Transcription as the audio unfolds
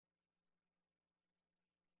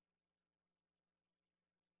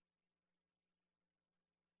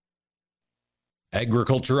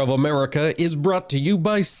Agriculture of America is brought to you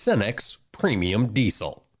by Cenex Premium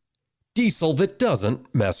Diesel. Diesel that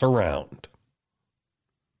doesn't mess around.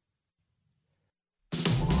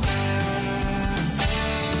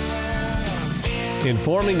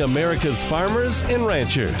 Informing America's farmers and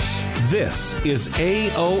ranchers. This is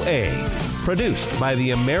AOA, produced by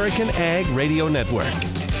the American Ag Radio Network.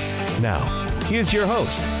 Now, here's your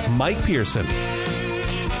host, Mike Pearson.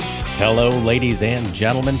 Hello, ladies and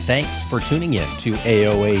gentlemen. Thanks for tuning in to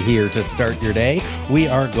AOA here to start your day. We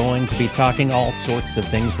are going to be talking all sorts of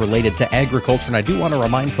things related to agriculture. And I do want to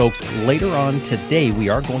remind folks, later on today, we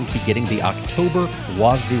are going to be getting the October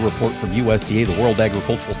WASDE report from USDA. The World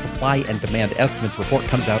Agricultural Supply and Demand Estimates report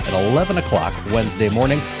comes out at 11 o'clock Wednesday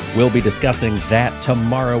morning. We'll be discussing that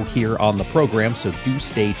tomorrow here on the program, so do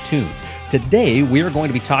stay tuned. Today, we are going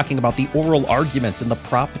to be talking about the oral arguments in the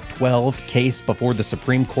Prop 12 case before the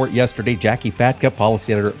Supreme Court yesterday. Jacqui Fatka,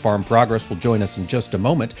 policy editor at Farm Progress, will join us in just a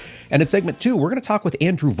moment. And in segment 2, we're going to talk with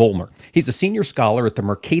Andrew Vollmer. He's a senior scholar at the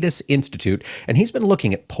Mercatus Institute, and he's been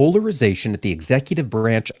looking at polarization at the executive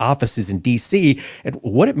branch offices in D.C. and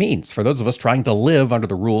what it means for those of us trying to live under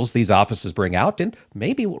the rules these offices bring out, and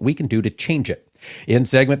maybe what we can do to change it. In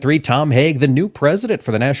segment 3, Tom Haag, the new president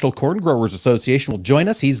for the National Corn Growers Association, will join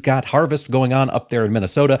us. He's got harvest going on up there in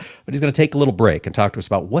Minnesota, but he's going to take a little break and talk to us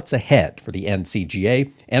about what's ahead for the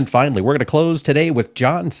NCGA. And finally, we're going to close today with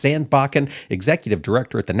John Sandbakken, executive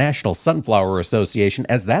director at the National Sunflower Association,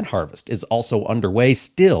 as that harvest is also underway,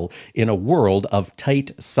 still in a world of tight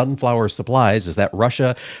sunflower supplies as that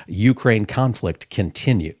Russia-Ukraine conflict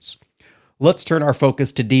continues. Let's turn our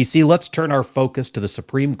focus to D.C. Let's turn our focus to the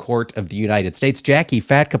Supreme Court of the United States. Jacqui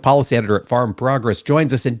Fatka, policy editor at Farm Progress,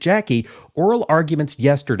 joins us. And Jacqui, oral arguments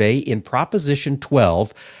yesterday in Proposition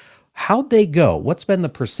 12. How'd they go? What's been the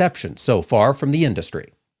perception so far from the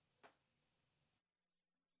industry?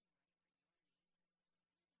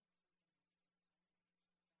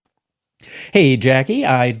 Hey, Jacqui,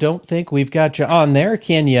 I don't think we've got you on there.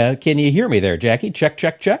 Can you hear me there, Jacqui? Check,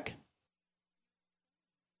 check, check.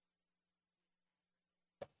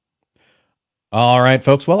 All right,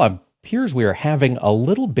 folks. Well, it appears we are having a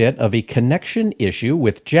little bit of a connection issue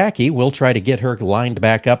with Jacqui. We'll try to get her lined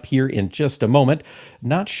back up here in just a moment.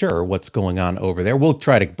 Not sure what's going on over there. We'll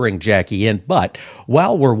try to bring Jacqui in. But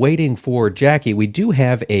while we're waiting for Jacqui, we do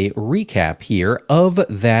have a recap here of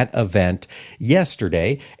that event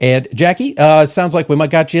yesterday. And Jacqui, sounds like we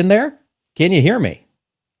might got you in there. Can you hear me?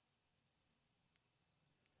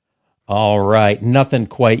 All right, nothing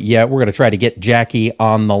quite yet. We're going to try to get Jacqui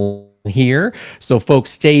on the line here. So folks,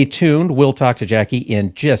 stay tuned. We'll talk to Jacqui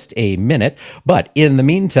in just a minute. But in the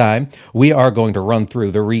meantime, we are going to run through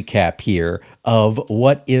the recap here of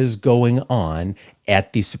what is going on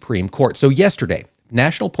at the Supreme Court. So yesterday,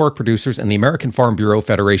 National Pork Producers and the American Farm Bureau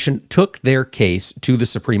Federation took their case to the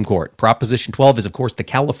Supreme Court. Proposition 12 is, of course, the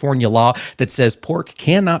California law that says pork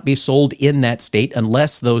cannot be sold in that state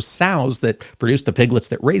unless those sows that produced the piglets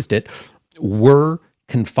that raised it were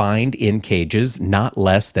confined in cages not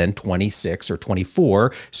less than 26 or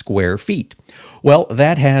 24 square feet. Well,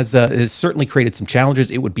 that has certainly created some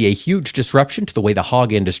challenges. It would be a huge disruption to the way the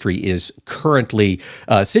hog industry is currently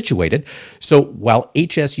situated. So while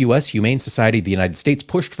HSUS, Humane Society of the United States,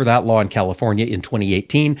 pushed for that law in California in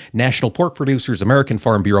 2018, National Pork Producers, American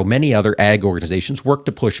Farm Bureau, many other ag organizations worked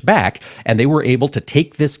to push back, and they were able to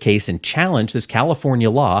take this case and challenge this California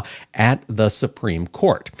law at the Supreme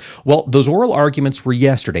Court. Well, those oral arguments were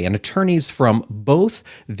yesterday, and attorneys from both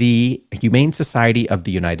the Humane Society of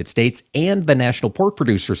the United States and the National Pork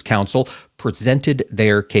Producers Council presented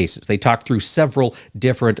their cases. They talked through several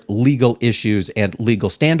different legal issues and legal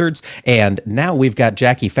standards, and now we've got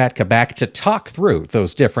Jacqui Fatka back to talk through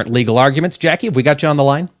those different legal arguments. Jacqui, have we got you on the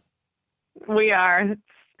line? We are.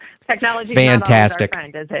 Technology is fantastic. not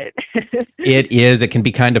always our friend, is it? It is. It can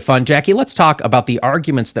be kind of fun. Jacqui, let's talk about the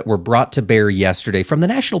arguments that were brought to bear yesterday. From the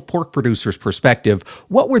National Pork Producers' perspective,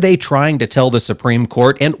 what were they trying to tell the Supreme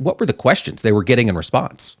Court, and what were the questions they were getting in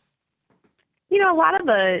response? You know, a lot of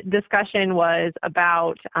the discussion was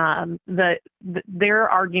about their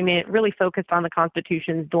argument really focused on the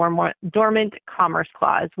Constitution's dormant commerce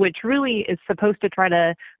clause, which really is supposed to try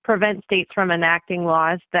to prevent states from enacting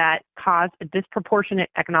laws that cause a disproportionate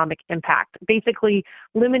economic impact, basically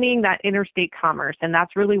limiting that interstate commerce. And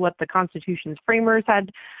that's really what the Constitution's framers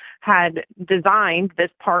had designed,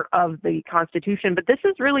 this part of the Constitution. But this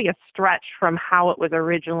is really a stretch from how it was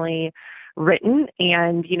originally written,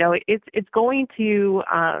 and you know it's going to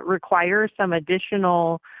require some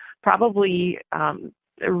additional, probably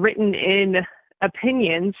written in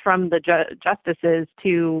opinions from the justices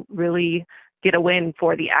to really get a win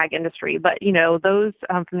for the ag industry. But, those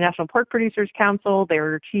from the National Pork Producers Council,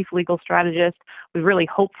 their chief legal strategist, was really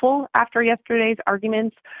hopeful after yesterday's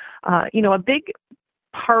arguments. A big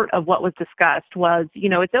part of what was discussed was,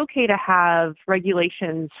 it's okay to have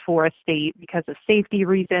regulations for a state because of safety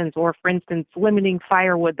reasons, or, for instance, limiting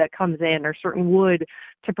firewood that comes in, or certain wood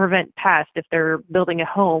to prevent pests if they're building a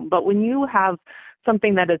home. But when you have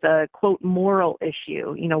something that is a, quote, moral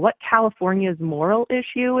issue, what California's moral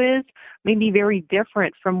issue is may be very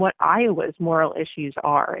different from what Iowa's moral issues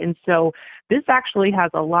are. And so this actually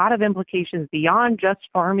has a lot of implications beyond just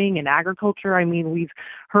farming and agriculture. I mean, we've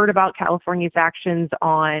heard about California's actions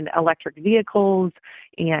on electric vehicles,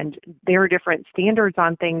 and there are different standards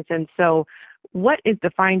on things. And so what is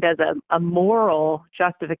defined as a moral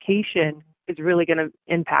justification is really going to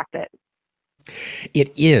impact it.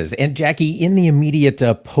 It is. And Jacqui, in the immediate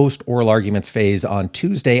post-oral arguments phase on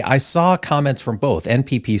Tuesday, I saw comments from both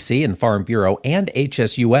NPPC and Farm Bureau and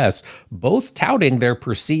HSUS, both touting their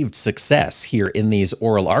perceived success here in these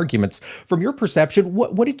oral arguments. From your perception,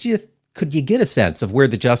 could you get a sense of where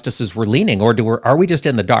the justices were leaning, or are we just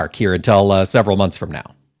in the dark here until several months from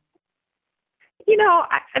now?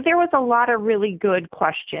 There was a lot of really good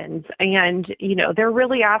questions, and, they're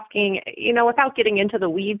really asking, without getting into the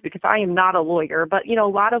weeds, because I am not a lawyer, but, a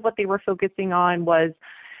lot of what they were focusing on was,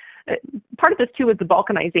 part of this too is the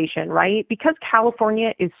balkanization, right? Because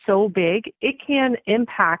California is so big, it can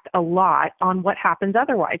impact a lot on what happens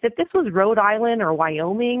otherwise. If this was Rhode Island or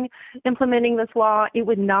Wyoming implementing this law, it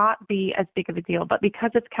would not be as big of a deal. But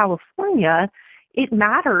because it's California, it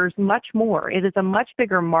matters much more. It is a much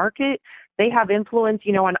bigger market. They have influence,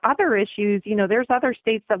 on other issues. There's other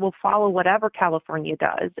states that will follow whatever California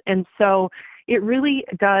does. And so it really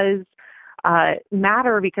does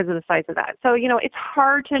matter because of the size of that. So, it's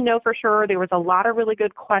hard to know for sure. There was a lot of really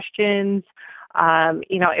good questions.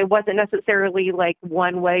 It wasn't necessarily like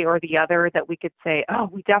one way or the other that we could say, oh,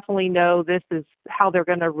 we definitely know this is how they're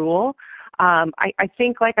going to rule. I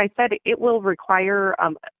think, like I said, it will require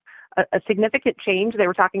a significant change. They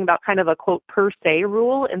were talking about kind of a, quote, per se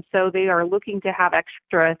rule, and so they are looking to have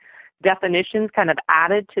extra definitions kind of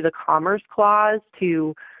added to the Commerce Clause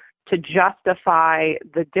to justify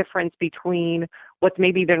the difference between what's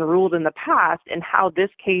maybe been ruled in the past and how this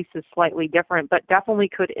case is slightly different, but definitely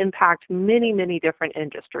could impact many, many different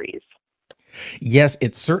industries. Yes,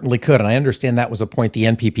 it certainly could. And I understand that was a point the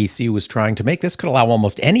NPPC was trying to make. This could allow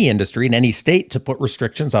almost any industry in any state to put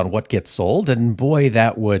restrictions on what gets sold. And boy,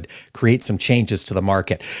 that would create some changes to the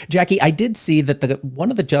market. Jacqui, I did see that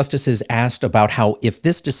one of the justices asked about how if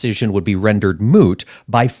this decision would be rendered moot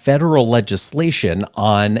by federal legislation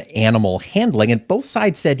on animal handling. And both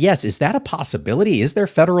sides said yes. Is that a possibility? Is there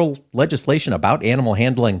federal legislation about animal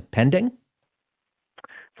handling pending?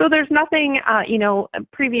 So there's nothing,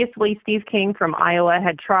 previously Steve King from Iowa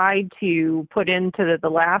had tried to put into the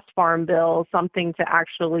last farm bill something to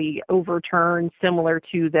actually overturn similar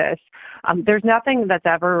to this. There's nothing that's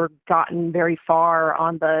ever gotten very far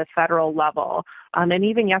on the federal level. And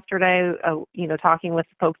even yesterday, talking with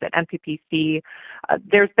folks at NPPC,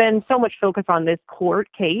 there's been so much focus on this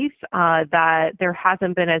court case that there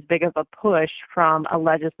hasn't been as big of a push from a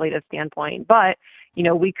legislative standpoint. But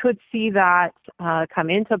we could see that come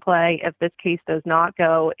into play if this case does not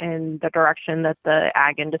go in the direction that the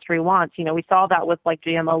ag industry wants. We saw that with like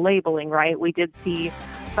GMO labeling, right? We did see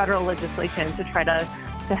federal legislation to try to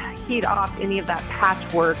heat off any of that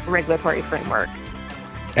patchwork regulatory framework.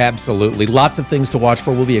 Absolutely. Lots of things to watch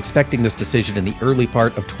for. We'll be expecting this decision in the early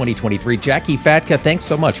part of 2023. Jacqui Fatka, thanks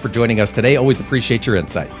so much for joining us today. Always appreciate your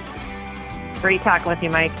insight. Great talking with you,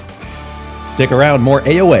 Mike. Stick around. More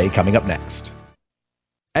AOA coming up next.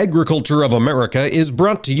 Agriculture of America is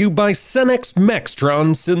brought to you by Cenex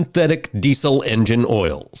Maxtron Synthetic Diesel Engine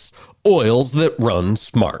Oils. Oils that run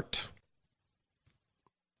smart.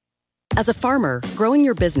 As a farmer, growing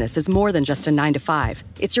your business is more than just a 9-to-5.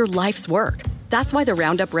 It's your life's work. That's why the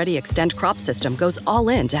Roundup Ready Extend crop system goes all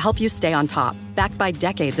in to help you stay on top. Backed by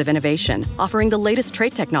decades of innovation, offering the latest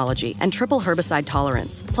trait technology and triple herbicide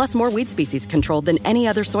tolerance, plus more weed species controlled than any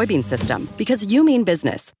other soybean system. Because you mean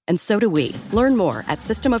business, and so do we. Learn more at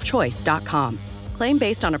systemofchoice.com. Claim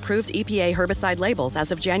based on approved EPA herbicide labels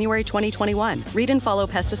as of January 2021. Read and follow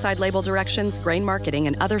pesticide label directions, grain marketing,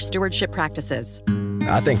 and other stewardship practices.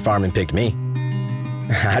 I think farming picked me.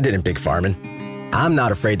 I didn't pick farming. I'm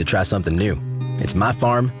not afraid to try something new. It's my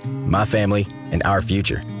farm, my family, and our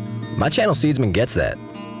future. My Channel Seedsman gets that.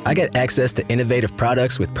 I get access to innovative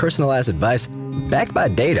products with personalized advice backed by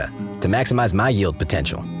data to maximize my yield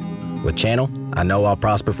potential. With Channel, I know I'll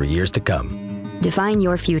prosper for years to come. Define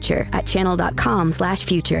your future at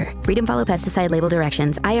channel.com/future. Read and follow pesticide label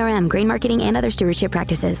directions. IRM, grain marketing, and other stewardship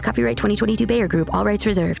practices. Copyright 2022 Bayer Group. All rights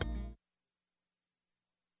reserved.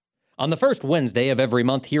 On the first Wednesday of every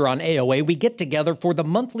month here on AOA, we get together for the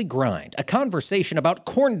Monthly Grind, a conversation about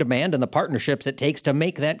corn demand and the partnerships it takes to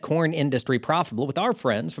make that corn industry profitable with our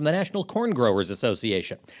friends from the National Corn Growers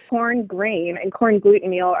Association. Corn grain and corn gluten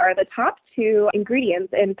meal are the top two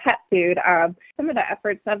ingredients in pet food. Some of the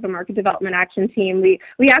efforts of the Market Development Action Team, we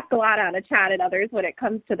ask a lot out of Chad and others when it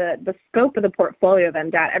comes to the scope of the portfolio of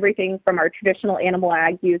MDAT, everything from our traditional animal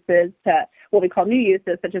ag uses to what we call new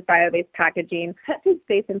uses, such as bio-based packaging. Pet food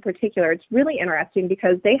space in particular, it's really interesting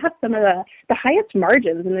because they have some of the highest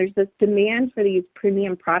margins, and there's this demand for these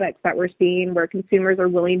premium products that we're seeing where consumers are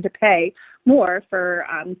willing to pay more for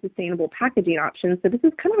sustainable packaging options. So this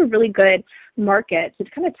is kind of a really good market to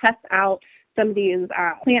kind of test out some of these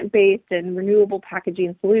plant-based and renewable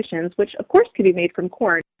packaging solutions, which of course could be made from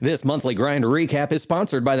corn. This Monthly Grind recap is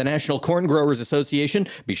sponsored by the National Corn Growers Association.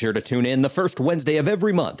 Be sure to tune in the first Wednesday of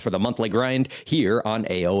every month for the Monthly Grind here on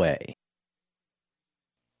AOA.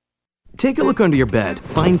 Take a look under your bed.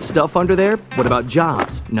 Find stuff under there? What about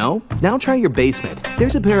jobs? No? Now try your basement.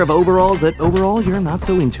 There's a pair of overalls that overall you're not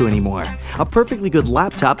so into anymore. A perfectly good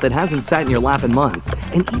laptop that hasn't sat in your lap in months.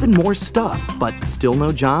 And even more stuff, but still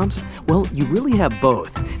no jobs? Well, you really have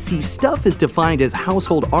both. See, stuff is defined as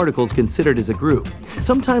household articles considered as a group.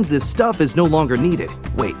 Sometimes this stuff is no longer needed.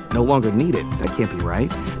 Wait, no longer needed? That can't be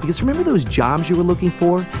right. Because remember those jobs you were looking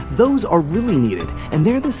for? Those are really needed, and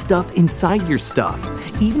they're the stuff inside your stuff.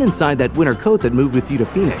 Even inside that winter coat that moved with you to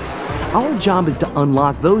Phoenix. Our job is to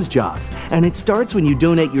unlock those jobs, and it starts when you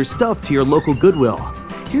donate your stuff to your local Goodwill.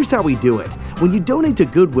 Here's how we do it. When you donate to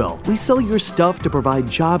Goodwill, we sell your stuff to provide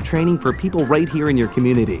job training for people right here in your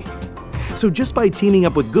community. So just by teaming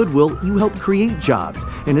up with Goodwill, you help create jobs.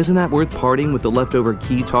 And isn't that worth parting with the leftover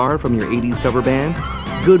keytar from your 80s cover band?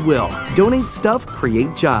 Goodwill. Donate stuff,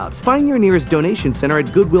 create jobs. Find your nearest donation center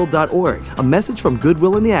at goodwill.org. A message from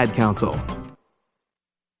Goodwill and the Ad Council.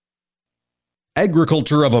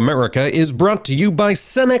 Agriculture of America is brought to you by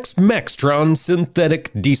Cenex Maxtron synthetic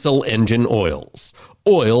diesel engine oils.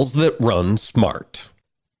 Oils that run smart.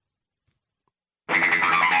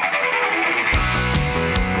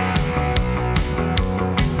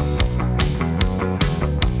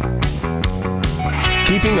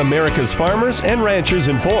 Keeping America's farmers and ranchers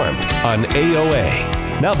informed on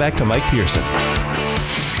AOA. Now back to Mike Pearson.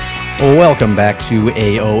 Welcome back to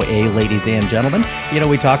AOA, ladies and gentlemen. You know,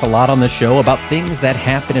 we talk a lot on the show about things that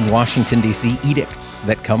happen in Washington, D.C., edicts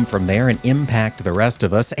that come from there and impact the rest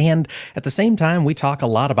of us. And at the same time, we talk a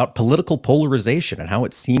lot about political polarization and how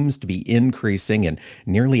it seems to be increasing in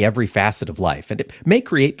nearly every facet of life. And it may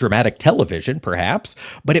create dramatic television, perhaps,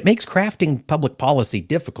 but it makes crafting public policy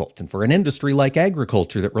difficult. And for an industry like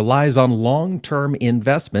agriculture that relies on long-term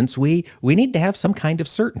investments, we need to have some kind of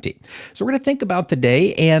certainty. So we're going to think about the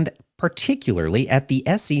day, and particularly at the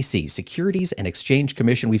SEC, Securities and Exchange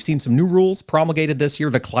Commission. We've seen some new rules promulgated this year,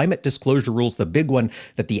 the climate disclosure rules, the big one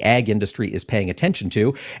that the ag industry is paying attention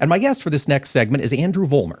to. And my guest for this next segment is Andrew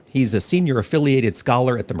Vollmer. He's a senior affiliated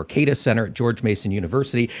scholar at the Mercatus Center at George Mason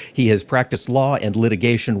University. He has practiced law and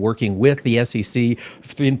litigation working with the SEC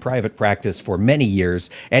in private practice for many years.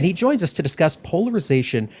 And he joins us to discuss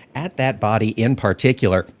polarization at that body in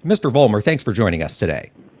particular. Mr. Vollmer, thanks for joining us today.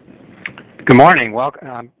 Good morning.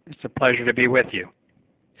 Welcome. It's a pleasure to be with you.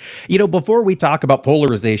 You know, before we talk about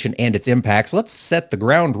polarization and its impacts, let's set the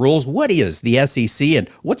ground rules. What is the SEC and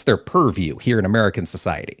what's their purview here in American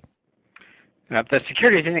society? The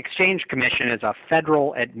Securities and Exchange Commission is a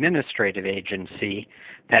federal administrative agency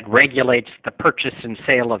that regulates the purchase and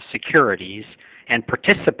sale of securities and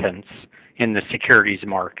participants in the securities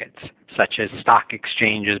markets, such as stock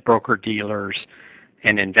exchanges, broker-dealers,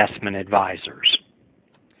 and investment advisors.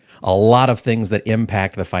 A lot of things that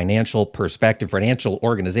impact the financial perspective, financial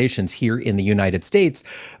organizations here in the United States.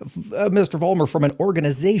 Mr. Vollmer, from an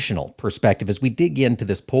organizational perspective, as we dig into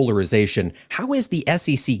this polarization, how is the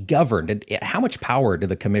SEC governed and how much power do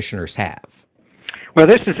the commissioners have? Well,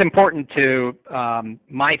 this is important to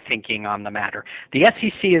my thinking on the matter. The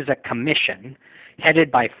SEC is a commission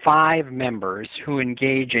headed by 5 members who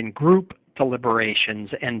engage in group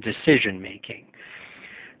deliberations and decision-making.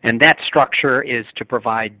 And that structure is to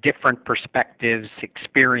provide different perspectives,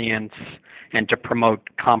 experience, and to promote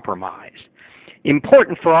compromise.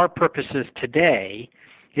 Important for our purposes today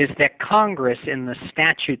is that Congress, in the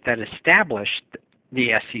statute that established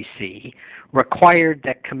the SEC, required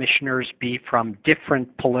that commissioners be from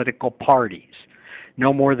different political parties.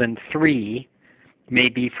 No more than 3 may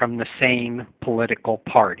be from the same political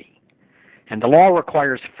party. And the law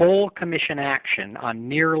requires full commission action on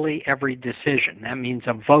nearly every decision. That means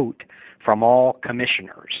a vote from all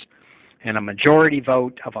commissioners. And a majority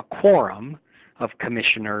vote of a quorum of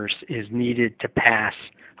commissioners is needed to pass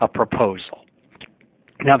a proposal.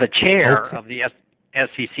 Now, the chair of the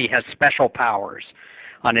SEC has special powers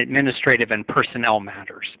on administrative and personnel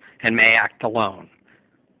matters and may act alone.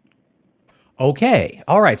 Okay.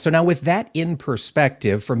 All right. So now with that in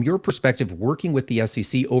perspective, from your perspective, working with the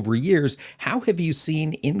SEC over years, how have you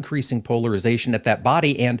seen increasing polarization at that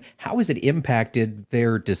body, and how has it impacted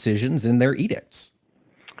their decisions and their edicts?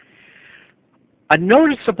 A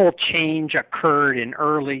noticeable change occurred in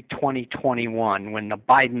early 2021 when the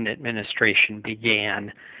Biden administration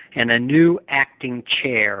began and a new acting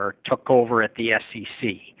chair took over at the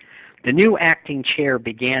SEC. The new acting chair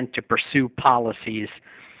began to pursue policies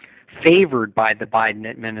favored by the Biden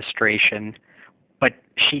administration, but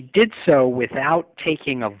she did so without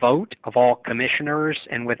taking a vote of all commissioners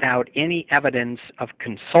and without any evidence of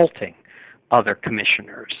consulting other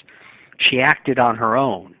commissioners. She acted on her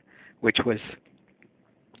own, which was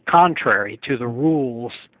contrary to the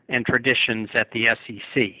rules and traditions at the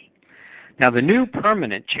SEC. Now, the new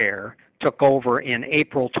permanent chair took over in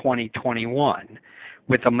April 2021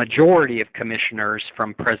 with a majority of commissioners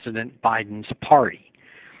from President Biden's party.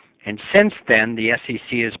 And since then, the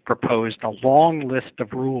SEC has proposed a long list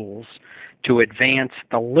of rules to advance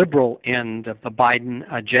the liberal end of the Biden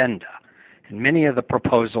agenda. And many of the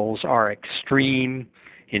proposals are extreme,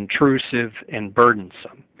 intrusive, and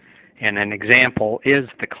burdensome. And an example is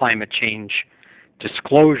the climate change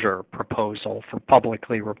disclosure proposal for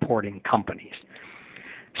publicly reporting companies.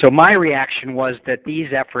 So my reaction was that these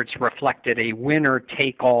efforts reflected a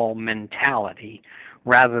winner-take-all mentality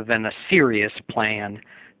rather than a serious plan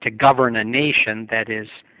to govern a nation that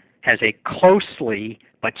has a closely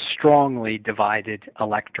but strongly divided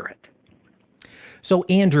electorate. So,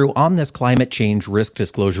 Andrew, on this climate change risk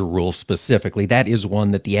disclosure rule specifically, that is one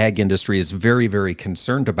that the ag industry is very, very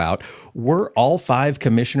concerned about. Were all 5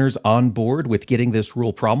 commissioners on board with getting this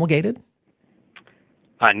rule promulgated?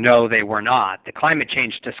 No, they were not. The climate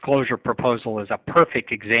change disclosure proposal is a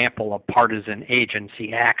perfect example of partisan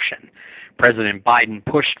agency action. President Biden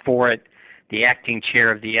pushed for it. The acting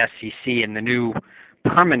chair of the SEC and the new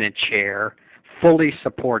permanent chair fully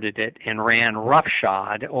supported it and ran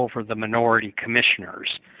roughshod over the minority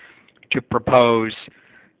commissioners to propose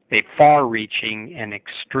a far-reaching and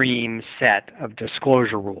extreme set of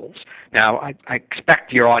disclosure rules. Now, I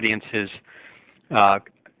expect your audience is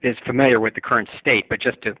familiar with the current state, but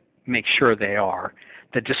just to make sure they are,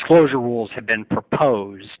 the disclosure rules have been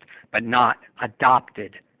proposed but not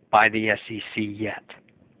adopted by the SEC yet.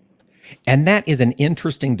 And that is an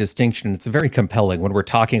interesting distinction. It's very compelling when we're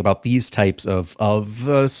talking about these types of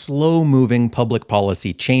slow-moving public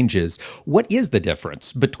policy changes. What is the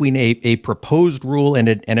difference between a proposed rule and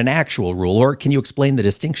an actual rule? Or can you explain the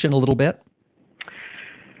distinction a little bit?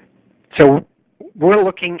 So we're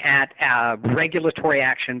looking at regulatory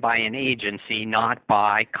action by an agency, not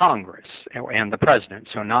by Congress and the President,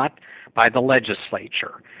 so not by the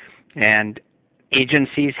legislature. And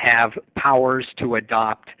agencies have powers to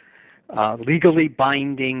adopt legally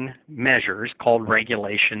binding measures called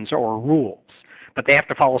regulations or rules, but they have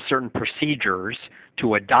to follow certain procedures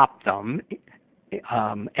to adopt them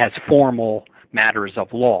as formal matters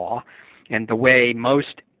of law. And the way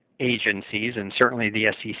most agencies, and certainly the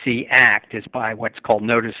SEC, act is by what's called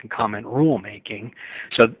notice and comment rulemaking.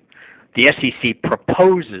 So the SEC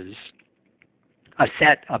proposes a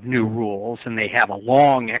set of new rules, and they have a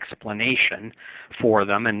long explanation for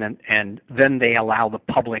them, and then they allow the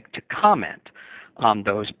public to comment on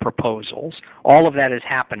those proposals. All of that has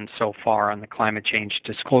happened so far on the climate change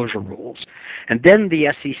disclosure rules. And then the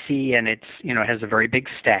SEC and its has a very big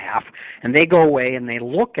staff, and they go away and they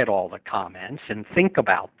look at all the comments and think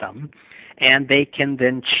about them, and they can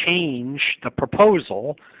then change the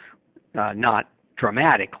proposal, not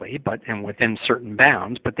dramatically, and within certain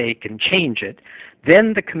bounds, but they can change it.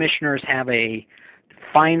 Then the commissioners have a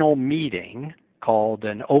final meeting called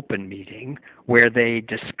an open meeting where they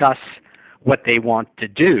discuss what they want to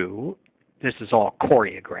do. This is all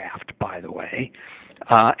choreographed, by the way.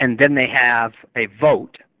 And then they have a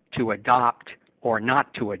vote to adopt or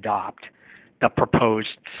not to adopt the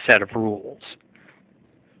proposed set of rules.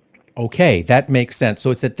 Okay, that makes sense.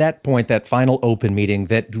 So it's at that point, that final open meeting,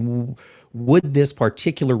 that would this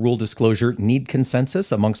particular rule disclosure need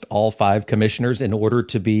consensus amongst all 5 commissioners in order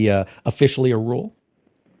to be officially a rule?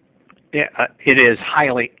 It is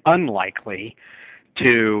highly unlikely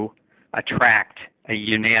to attract a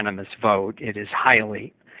unanimous vote. It is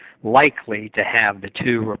highly likely to have the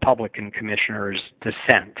 2 Republican commissioners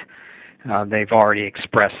dissent. They've already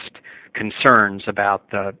expressed concerns about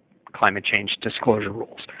the climate change disclosure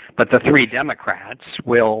rules. But the three Democrats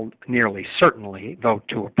will nearly certainly vote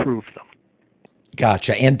to approve them.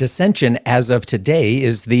 Gotcha. And dissension, as of today,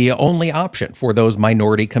 is the only option for those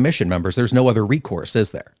minority commission members. There's no other recourse,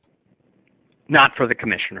 is there? Not for the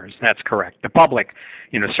commissioners. That's correct. The public,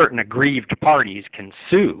 certain aggrieved parties can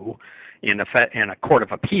sue in a court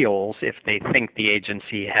of appeals if they think the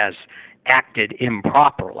agency has acted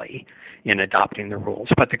improperly in adopting the rules.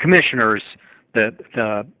 But the commissioners,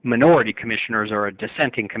 the minority commissioners or a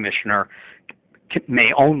dissenting commissioner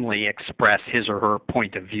may only express his or her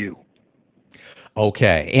point of view.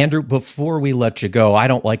 Okay. Andrew, before we let you go, I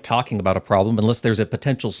don't like talking about a problem unless there's a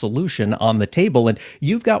potential solution on the table. And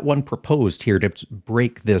you've got one proposed here to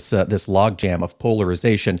break this logjam of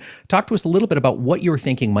polarization. Talk to us a little bit about what you're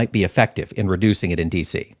thinking might be effective in reducing it in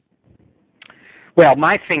D.C. Well,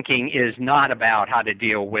 my thinking is not about how to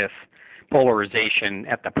deal with polarization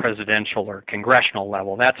at the presidential or congressional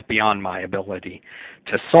level. That's beyond my ability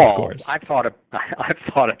to solve. Of course. I've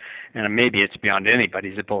thought, and maybe it's beyond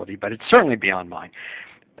anybody's ability, but it's certainly beyond mine.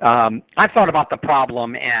 I've thought about the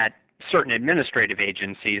problem at certain administrative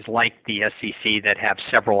agencies like the SEC that have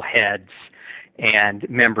several heads and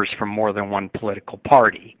members from more than one political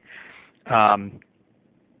party. And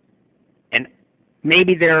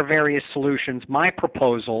maybe there are various solutions. My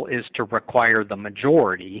proposal is to require the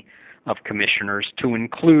majority of commissioners to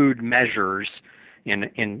include measures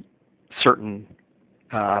in certain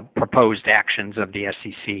proposed actions of the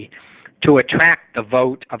SEC to attract the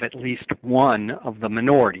vote of at least one of the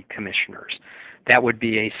minority commissioners. That would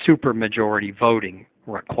be a supermajority voting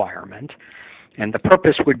requirement. And the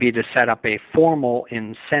purpose would be to set up a formal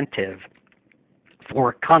incentive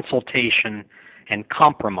for consultation and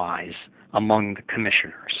compromise among the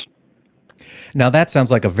commissioners. Now, that sounds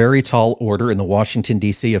like a very tall order in the Washington,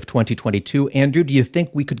 D.C. of 2022. Andrew, do you think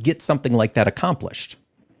we could get something like that accomplished?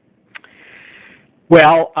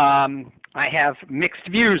 Well, I have mixed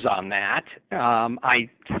views on that. I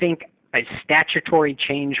think a statutory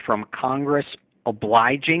change from Congress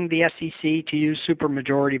obliging the SEC to use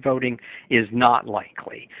supermajority voting is not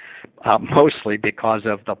likely, mostly because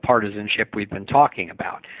of the partisanship we've been talking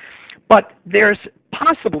about. But there's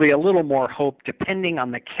possibly a little more hope depending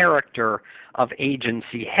on the character of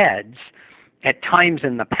agency heads. At times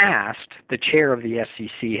in the past, the chair of the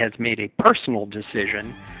SEC has made a personal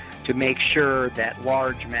decision to make sure that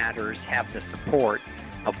large matters have the support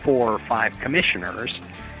of 4 or 5 commissioners,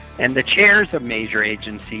 and the chairs of major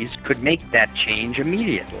agencies could make that change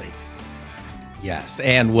immediately. Yes,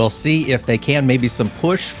 and we'll see if they can. Maybe some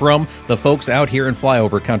push from the folks out here in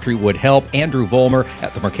flyover country would help. Andrew Vollmer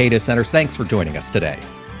at the Mercatus Center, thanks for joining us today.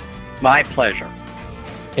 My pleasure.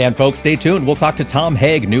 And folks, stay tuned. We'll talk to Tom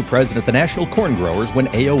Haag, new president of the National Corn Growers, when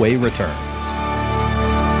AOA returns.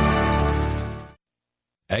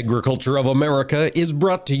 Agriculture of America is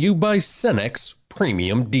brought to you by Cenex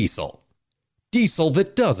Premium Diesel. Diesel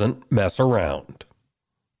that doesn't mess around.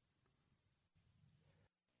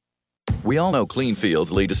 We all know clean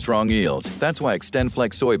fields lead to strong yields. That's why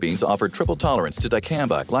XtendFlex soybeans offer triple tolerance to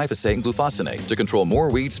dicamba, glyphosate, and glufosinate to control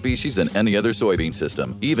more weed species than any other soybean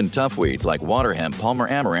system. Even tough weeds like water hemp, Palmer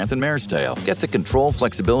amaranth, and mare's tail. Get the control,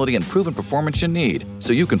 flexibility, and proven performance you need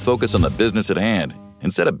so you can focus on the business at hand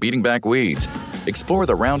instead of beating back weeds. Explore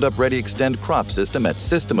the Roundup Ready Extend crop system at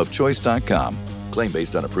systemofchoice.com. Claim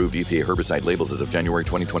based on approved EPA herbicide labels as of January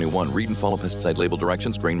 2021. Read and follow pesticide label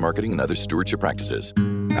directions, grain marketing, and other stewardship practices.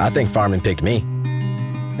 I think farming picked me.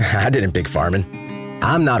 I didn't pick farming.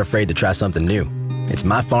 I'm not afraid to try something new. It's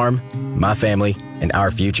my farm, my family, and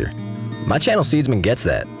our future. My channel Seedsman gets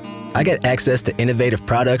that. I get access to innovative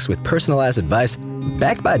products with personalized advice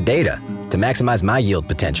backed by data to maximize my yield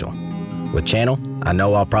potential. With Channel, I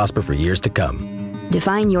know I'll prosper for years to come.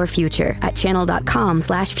 Define your future at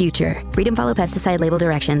channel.com/future. Read and follow pesticide label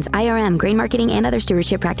directions, IRM, grain marketing, and other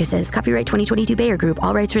stewardship practices. Copyright 2022 Bayer Group.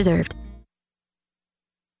 All rights reserved.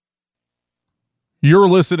 You're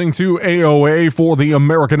listening to AOA for the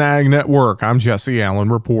American Ag Network. I'm Jesse Allen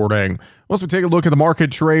reporting. Once we take a look at the market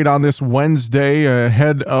trade on this Wednesday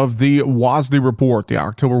ahead of the WASDE report, the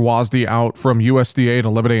October WASDE out from USDA at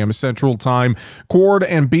 11 a.m. Central Time. Corn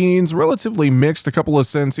and beans relatively mixed, a couple of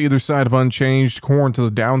cents either side of unchanged. Corn to the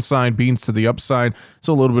downside, beans to the upside.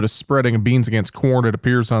 So a little bit of spreading of beans against corn, it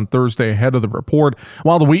appears, on Thursday ahead of the report.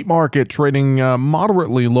 While the wheat market trading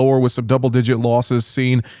moderately lower with some double-digit losses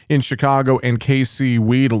seen in Chicago and KC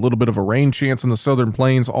wheat. A little bit of a rain chance in the Southern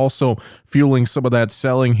Plains, also fueling some of that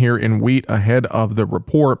selling here in wheat ahead of the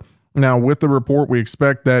report. Now, with the report, we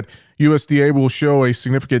expect that USDA will show a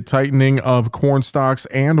significant tightening of corn stocks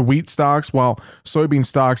and wheat stocks, while soybean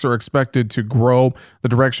stocks are expected to grow. The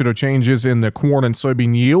direction of changes in the corn and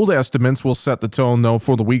soybean yield estimates will set the tone, though,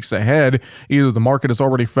 for the weeks ahead. Either the market has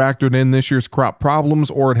already factored in this year's crop problems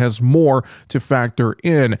or it has more to factor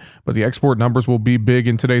in. But the export numbers will be big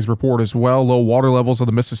in today's report as well. Low water levels of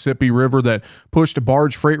the Mississippi River that pushed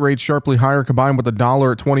barge freight rates sharply higher, combined with the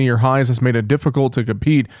dollar at 20-year highs, has made it difficult to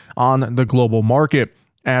compete on the global market.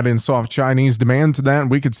 Add in soft Chinese demand to that,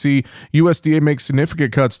 and we could see USDA make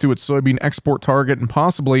significant cuts to its soybean export target and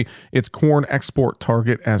possibly its corn export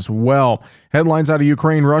target as well. Headlines out of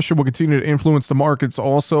Ukraine, Russia will continue to influence the markets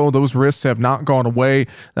also. Those risks have not gone away.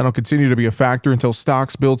 That'll continue to be a factor until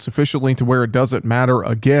stocks build sufficiently to where it doesn't matter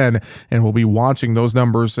again, and we'll be watching those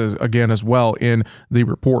numbers again as well in the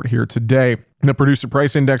report here today. The producer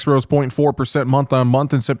price index rose 0.4% month on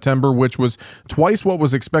month in September, which was twice what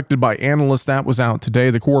was expected by analysts. That was out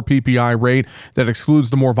today. The core PPI rate that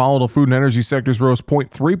excludes the more volatile food and energy sectors rose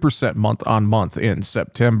 0.3% month on month in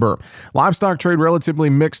September. Livestock trade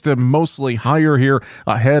relatively mixed to mostly higher here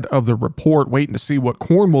ahead of the report. Waiting to see what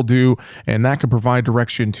corn will do, and that could provide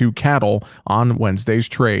direction to cattle on Wednesday's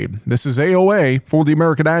trade. This is AOA for the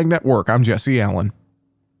American Ag Network. I'm Jesse Allen.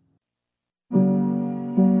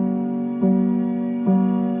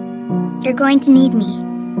 You're going to need me.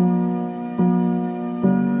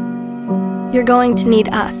 You're going to need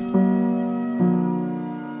us.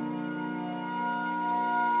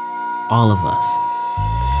 All of us.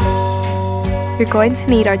 You're going to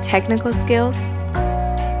need our technical skills,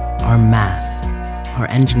 our math, our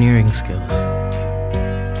engineering skills.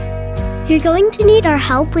 You're going to need our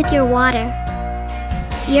help with your water,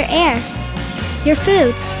 your air, your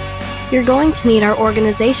food. You're going to need our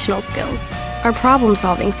organizational skills, our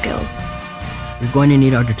problem-solving skills. You're going to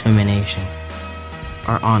need our determination,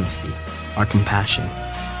 our honesty, our compassion.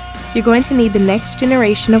 You're going to need the next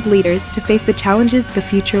generation of leaders to face the challenges the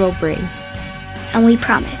future will bring. And we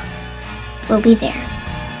promise, we'll be there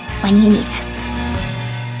when you need us.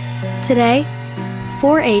 Today,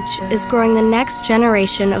 4-H is growing the next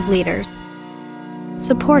generation of leaders.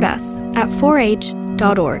 Support us at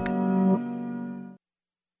 4h.org.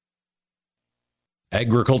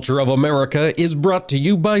 Agriculture of America is brought to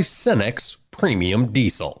you by Cenex Premium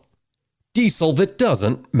Diesel. Diesel that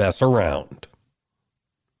doesn't mess around.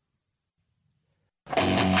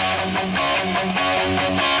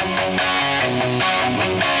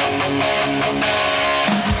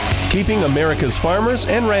 Keeping America's farmers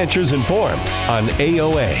and ranchers informed on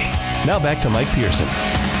AOA. Now back to Mike Pearson.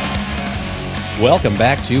 Welcome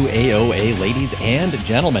back to AOA, ladies and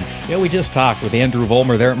gentlemen. We just talked with Andrew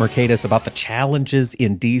Vollmer there at Mercatus about the challenges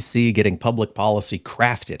in D.C. getting public policy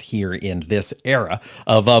crafted here in this era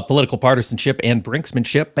of political partisanship and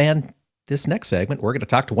brinksmanship. And this next segment, we're going to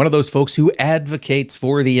talk to one of those folks who advocates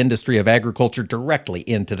for the industry of agriculture directly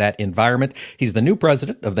into that environment. He's the new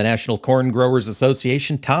president of the National Corn Growers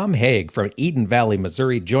Association. Tom Haag from Eden Valley,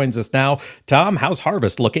 Missouri, joins us now. Tom, how's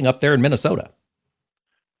harvest looking up there in Minnesota?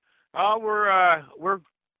 We're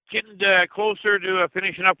getting closer to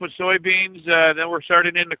finishing up with soybeans. Then we're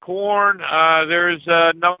starting into corn. There's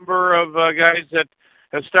a number of guys that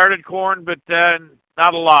have started corn, but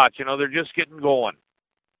not a lot. They're just getting going.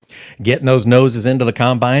 Getting those noses into the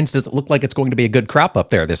combines. Does it look like it's going to be a good crop up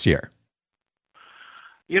there this year?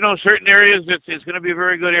 Certain areas it's going to be a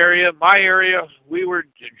very good area. My area, we were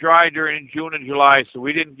dry during June and July, so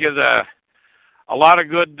we didn't get a lot of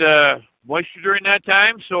good moisture during that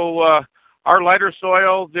time. So our lighter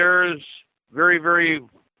soil, there's very, very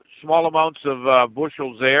small amounts of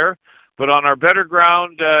bushels there. But on our better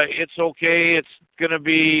ground, it's okay. It's going to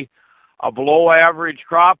be a below average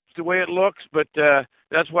crop the way it looks, but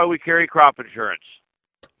that's why we carry crop insurance.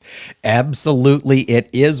 Absolutely, it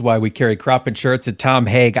is why we carry crop insurance. And Tom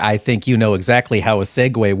Haag, I think you know exactly how a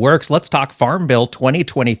segue works. Let's talk Farm Bill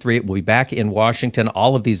 2023. It will be back in Washington.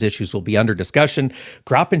 All of these issues will be under discussion.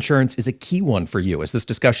 Crop insurance is a key one for you as this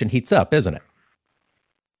discussion heats up, isn't it?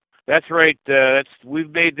 That's right. We've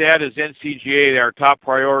made that as NCGA our top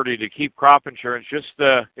priority to keep crop insurance just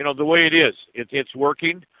the way it is. It's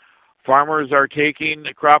working. Farmers are taking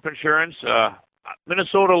crop insurance.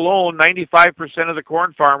 Minnesota alone, 95% of the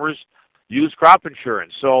corn farmers use crop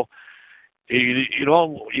insurance. So,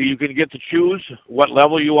 you can get to choose what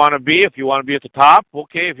level you want to be. If you want to be at the top,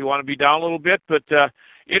 okay. If you want to be down a little bit, but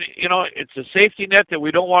it's a safety net that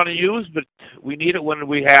we don't want to use, but we need it when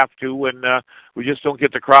we have to, when we just don't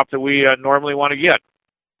get the crop that we normally want to get.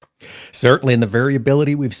 Certainly, and the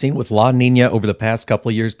variability we've seen with La Nina over the past couple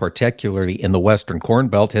of years, particularly in the Western Corn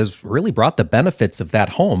Belt, has really brought the benefits of that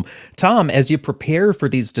home. Tom, as you prepare for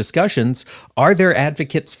these discussions, are there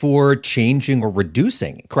advocates for changing or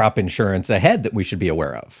reducing crop insurance ahead that we should be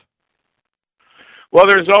aware of? Well,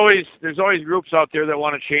 there's always groups out there that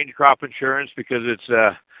want to change crop insurance because it's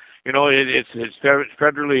it's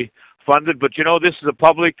federally funded. But this is a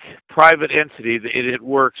public-private entity. It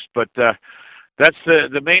works, but that's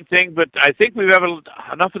the main thing. But I think we've have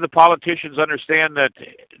enough of the politicians understand that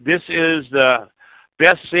this is the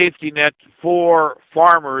best safety net for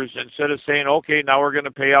farmers. Instead of saying, okay, now we're going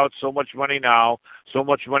to pay out so much money now, so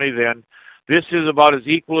much money then. This is about as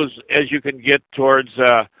equal as you can get towards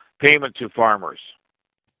payment to farmers.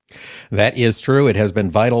 That is true. It has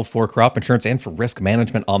been vital for crop insurance and for risk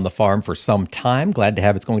management on the farm for some time. Glad to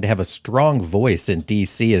have it's going to have a strong voice in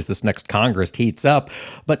D.C. as this next Congress heats up.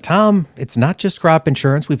 But Tom, it's not just crop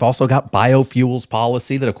insurance. We've also got biofuels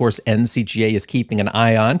policy that, of course, NCGA is keeping an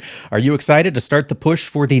eye on. Are you excited to start the push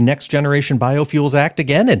for the Next Generation Biofuels Act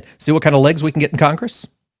again and see what kind of legs we can get in Congress?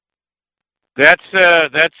 That's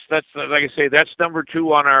like I say, that's number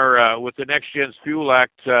 2 on our with the Next Gen's Fuel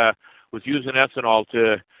Act with using ethanol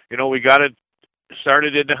to. We got it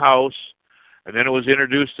started in the House, and then it was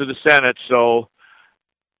introduced to the Senate. So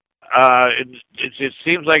it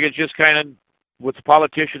seems like it's just kind of with the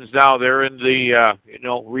politicians now. They're in the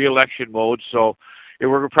re-election mode. So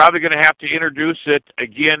we're probably going to have to introduce it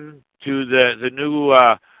again to the new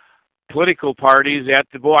political parties not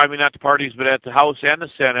the parties, but at the House and the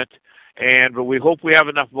Senate. But we hope we have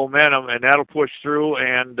enough momentum, and that'll push through.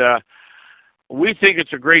 And we think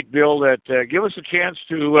it's a great bill that give us a chance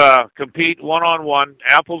to compete one-on-one,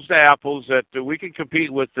 apples to apples, that we can compete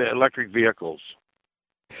with the electric vehicles.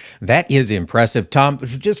 That is impressive. Tom,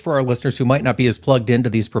 just for our listeners who might not be as plugged into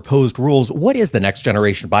these proposed rules, what is the Next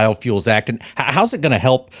Generation Biofuels Act, and how's it going to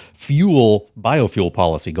help fuel biofuel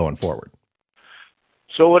policy going forward?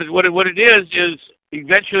 So what it is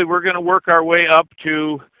eventually we're going to work our way up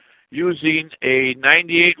to using a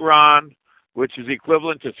 98 RON, which is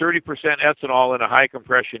equivalent to 30% ethanol in a high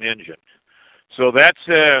compression engine. So that's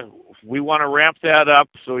we want to ramp that up.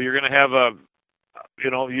 So you're going to have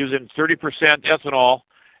using 30% ethanol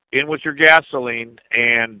in with your gasoline,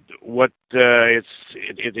 and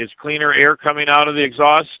it's cleaner air coming out of the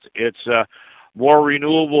exhaust. It's a more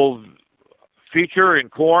renewable feature in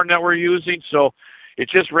corn that we're using. So it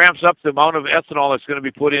just ramps up the amount of ethanol that's going to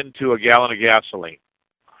be put into a gallon of gasoline.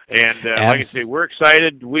 And like I say, we're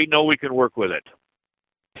excited. We know we can work with it.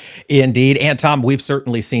 Indeed. And Tom, we've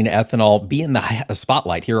certainly seen ethanol be in the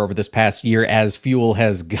spotlight here over this past year as fuel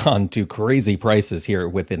has gone to crazy prices here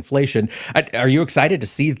with inflation. Are you excited to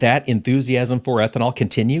see that enthusiasm for ethanol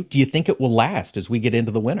continue? Do you think it will last as we get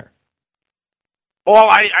into the winter? Well,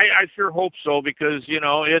 I sure hope so, because,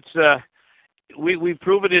 it's we've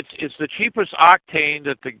proven it's the cheapest octane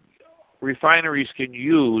that the refineries can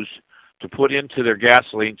use to put into their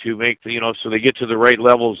gasoline to make so they get to the right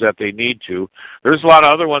levels that they need to. There's a lot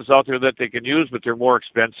of other ones out there that they can use, but they're more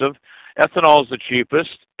expensive. Ethanol is the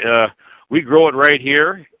cheapest. We grow it right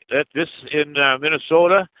here. This in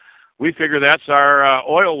Minnesota, we figure that's our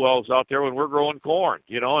oil wells out there when we're growing corn,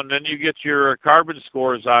 and then you get your carbon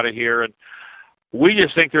scores out of here. And we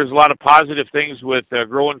just think there's a lot of positive things with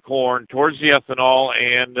growing corn towards the ethanol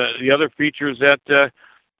and the other features that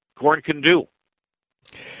corn can do.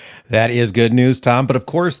 That is good news, Tom. But of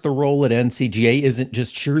course, the role at NCGA isn't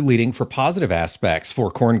just cheerleading for positive aspects for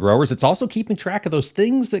corn growers. It's also keeping track of those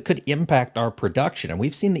things that could impact our production. And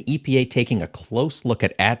we've seen the EPA taking a close look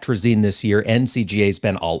at atrazine this year. NCGA's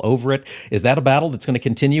been all over it. Is that a battle that's going to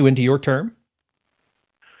continue into your term?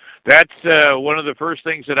 That's one of the first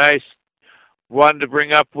things that I wanted to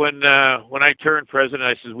bring up when I turned president.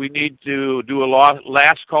 I said we need to do a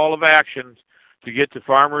last call of action to get the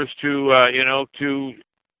farmers to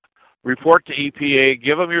report to EPA,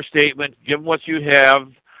 give them your statement, give them what you have,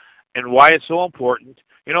 and why it's so important.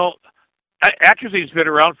 Atrazine's been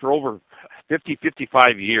around for over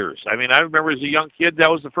 55 years. I mean, I remember as a young kid, that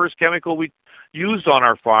was the first chemical we used on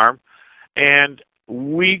our farm, and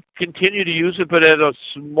we continue to use it, but at a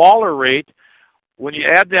smaller rate. When you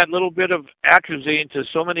add that little bit of atrazine to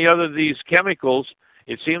so many other these chemicals,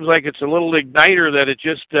 it seems like it's a little igniter that it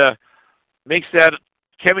just makes that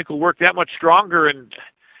chemical work that much stronger. And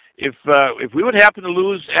if we would happen to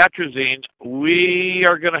lose atrazine, we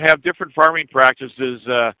are going to have different farming practices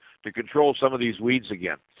to control some of these weeds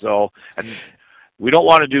again. So, and we don't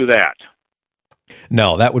want to do that.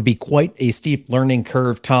 No, that would be quite a steep learning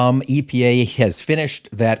curve, Tom. EPA has finished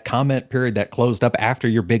that comment period that closed up after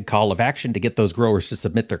your big call of action to get those growers to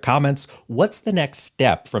submit their comments. What's the next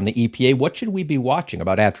step from the EPA? What should we be watching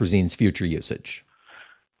about atrazine's future usage?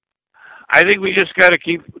 I think we just got to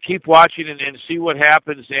keep watching and see what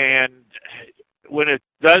happens. And when it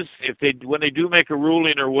does, when they do make a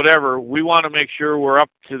ruling or whatever, we want to make sure we're up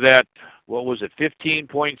to that. What was it,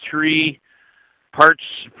 15.3 parts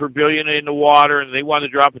per billion in the water, and they want to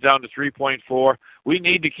drop it down to 3.4. We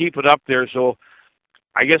need to keep it up there. So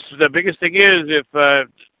I guess the biggest thing is if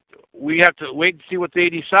we have to wait and see what they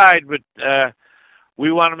decide, but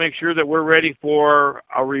we want to make sure that we're ready for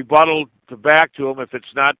a rebuttal to back to them if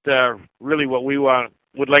it's not really what we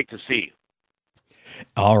would like to see.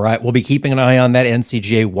 All right, we'll be keeping an eye on that.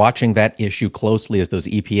 NCGA watching that issue closely as the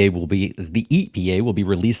EPA will be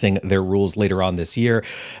releasing their rules later on this year.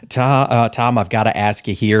 Tom, I've got to ask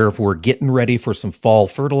you here. We're getting ready for some fall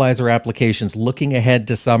fertilizer applications, looking ahead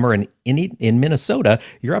to summer, and in Minnesota,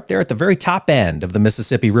 you're up there at the very top end of the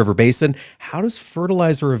Mississippi River Basin. How does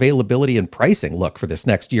fertilizer availability and pricing look for this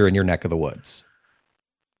next year in your neck of the woods?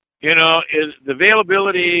 You know, the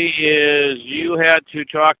availability is you had to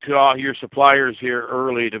talk to all your suppliers here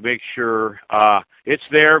early to make sure it's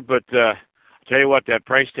there, but I'll tell you what, that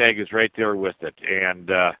price tag is right there with it.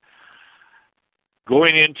 And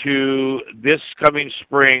going into this coming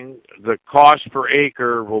spring, the cost per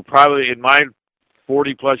acre will probably, in my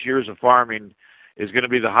 40-plus years of farming, is going to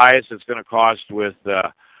be the highest it's going to cost with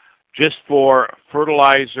just for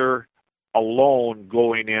fertilizer alone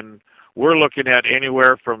going in. We're looking at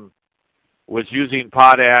anywhere from was using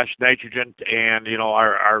potash, nitrogen, and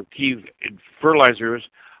our key fertilizers.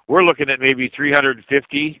 We're looking at maybe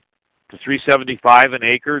 $350 to $375 an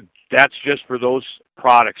acre. That's just for those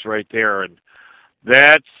products right there, and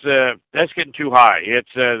that's getting too high.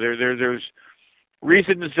 It's there's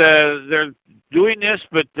reasons they're doing this,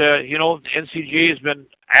 but NCGA has been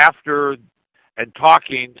after and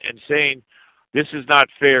talking and saying this is not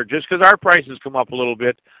fair. Just because our prices come up a little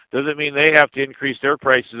bit doesn't mean they have to increase their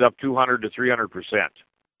prices up 200 to 300%.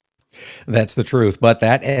 That's the truth, but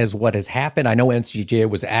that is what has happened. I know NCGA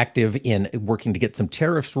was active in working to get some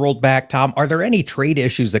tariffs rolled back. Tom, are there any trade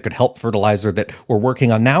issues that could help fertilizer that we're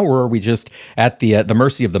working on now, or are we just at the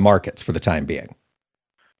mercy of the markets for the time being?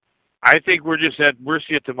 I think we're just at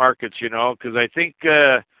mercy at the markets, because I think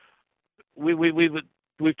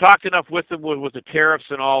we've talked enough with them with the tariffs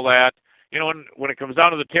and all that. When it comes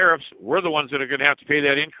down to the tariffs, we're the ones that are going to have to pay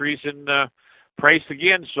that increase in price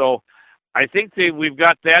again. So I think we've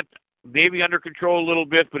got that maybe under control a little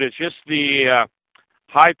bit, but it's just the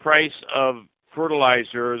high price of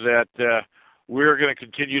fertilizer that we're going to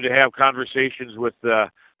continue to have conversations with the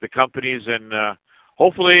companies, and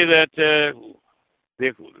hopefully that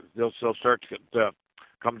they'll start to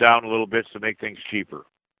come down a little bit to make things cheaper.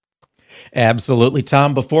 Absolutely.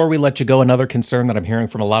 Tom, before we let you go, another concern that I'm hearing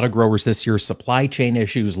from a lot of growers this year, supply chain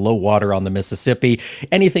issues, low water on the Mississippi.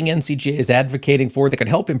 Anything NCGA is advocating for that could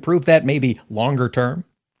help improve that maybe longer term?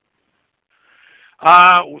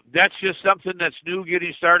 That's just something that's new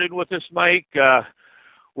getting started with us, Mike.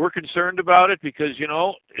 We're concerned about it because,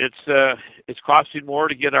 it's costing more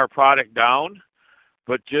to get our product down.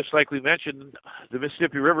 But just like we mentioned, the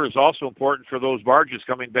Mississippi River is also important for those barges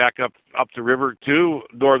coming back up the river to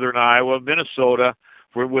northern Iowa, Minnesota,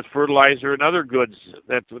 with fertilizer and other goods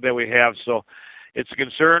that we have. So it's a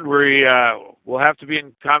concern. We'll have to be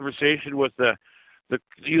in conversation with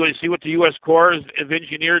see what the U.S. Corps of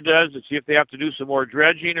Engineers does and see if they have to do some more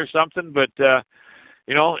dredging or something. But,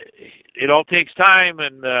 it all takes time,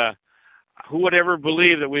 and who would ever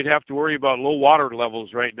believe that we'd have to worry about low water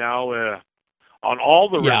levels right now on all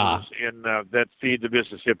the rivers that feed the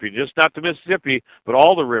Mississippi, just not the Mississippi, but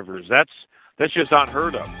all the rivers. That's just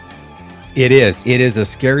unheard of. It is. It is a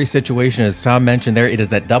scary situation. As Tom mentioned there, it is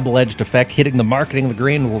that double-edged effect hitting the marketing of the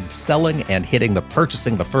grain we're selling and hitting the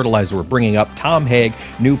purchasing the fertilizer we're bringing up. Tom Haag,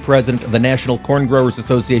 new president of the National Corn Growers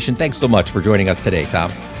Association. Thanks so much for joining us today, Tom.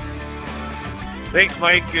 Thanks,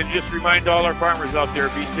 Mike. And just remind all our farmers out there,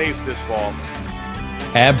 be safe this fall.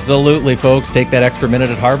 Absolutely, folks. Take that extra minute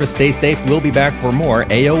at harvest. Stay safe. We'll be back for more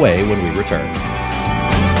AOA when we return.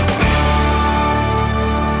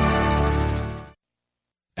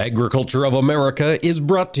 Agriculture of America is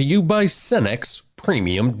brought to you by Cenex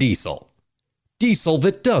Premium Diesel. Diesel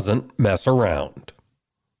that doesn't mess around.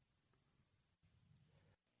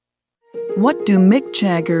 What do Mick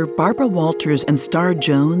Jagger, Barbara Walters, and Star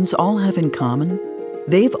Jones all have in common?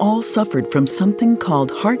 They've all suffered from something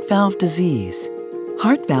called heart valve disease.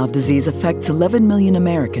 Heart valve disease affects 11 million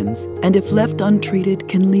Americans, and if left untreated,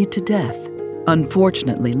 can lead to death.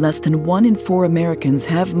 Unfortunately, less than 1 in 4 Americans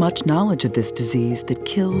have much knowledge of this disease that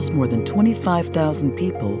kills more than 25,000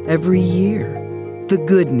 people every year. The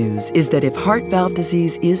good news is that if heart valve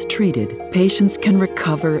disease is treated, patients can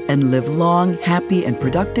recover and live long, happy, and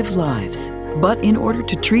productive lives. But in order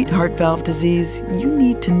to treat heart valve disease, you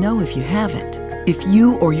need to know if you have it. If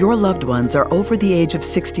you or your loved ones are over the age of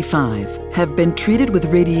 65, have been treated with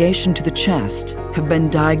radiation to the chest, have been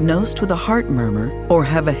diagnosed with a heart murmur, or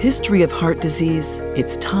have a history of heart disease,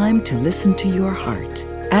 it's time to listen to your heart.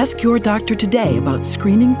 Ask your doctor today about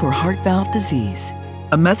screening for heart valve disease.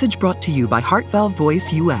 A message brought to you by Heart Valve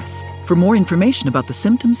Voice US. For more information about the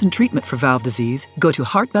symptoms and treatment for valve disease, go to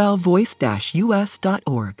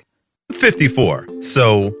heartvalvevoice-us.org. 54.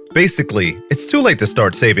 So, basically, it's too late to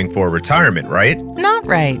start saving for retirement, right? Not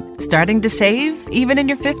right. Starting to save, even in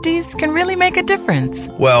your 50s, can really make a difference.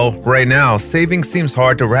 Well, right now, saving seems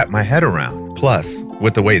hard to wrap my head around. Plus,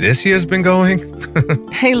 with the way this year's been going...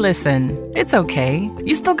 Hey, listen, it's okay.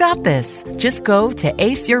 You still got this. Just go to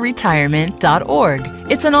aceyourretirement.org.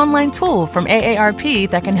 It's an online tool from AARP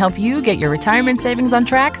that can help you get your retirement savings on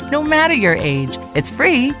track no matter your age. It's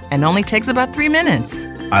free and only takes about 3 minutes.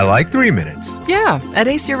 I like 3 minutes. Yeah, at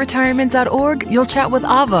aceyourretirement.org, you'll chat with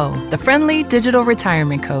Avo, the friendly digital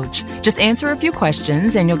retirement coach. Just answer a few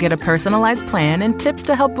questions and you'll get a personalized plan and tips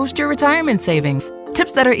to help boost your retirement savings.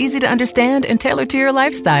 Tips that are easy to understand and tailored to your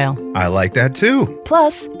lifestyle. I like that too.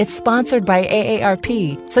 Plus, it's sponsored by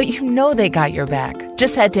AARP, so you know they got your back.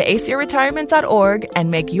 Just head to aceyourretirement.org and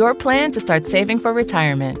make your plan to start saving for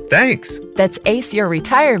retirement. Thanks. That's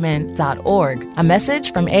aceyourretirement.org. A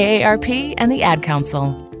message from AARP and the Ad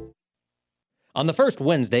Council. On the first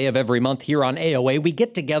Wednesday of every month here on AOA, we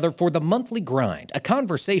get together for the Monthly Grind, a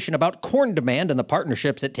conversation about corn demand and the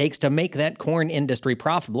partnerships it takes to make that corn industry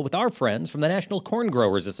profitable with our friends from the National Corn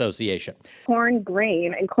Growers Association. Corn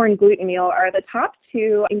grain and corn gluten meal are the top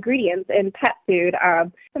 2 ingredients in pet food.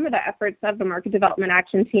 Some of the efforts of the Market Development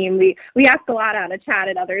Action Team, we ask a lot out of Chad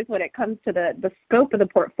and others when it comes to the scope of the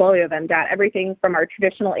portfolio of MDAT, everything from our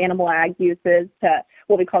traditional animal ag uses to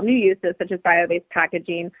what we call new uses, such as bio-based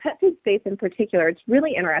packaging. Pet food space in particular, it's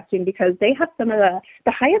really interesting because they have some of the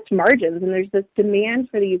highest margins, and there's this demand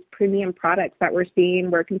for these premium products that we're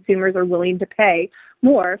seeing where consumers are willing to pay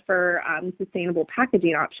more for sustainable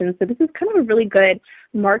packaging options. So this is kind of a really good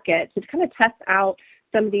market to kind of test out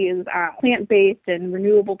some of these plant-based and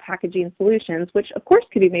renewable packaging solutions, which of course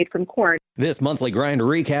could be made from corn. This Monthly Grind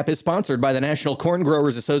recap is sponsored by the National Corn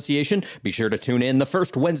Growers Association. Be sure to tune in the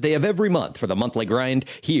first Wednesday of every month for the Monthly Grind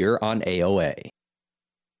here on AOA.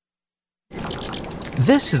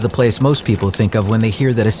 This is the place most people think of when they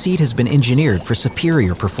hear that a seed has been engineered for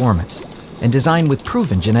superior performance and designed with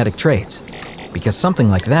proven genetic traits. Because something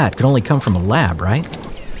like that could only come from a lab, right?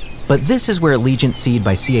 But this is where Allegiant Seed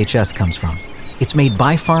by CHS comes from. It's made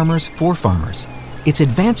by farmers for farmers. Its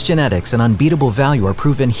advanced genetics and unbeatable value are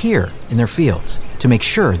proven here in their fields to make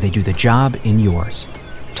sure they do the job in yours.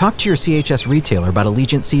 Talk to your CHS retailer about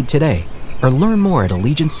Allegiant Seed today or learn more at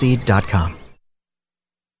AllegiantSeed.com.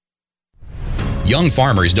 Young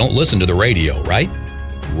farmers don't listen to the radio, right?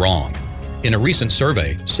 Wrong. In a recent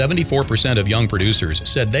survey, 74% of young producers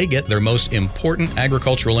said they get their most important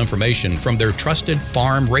agricultural information from their trusted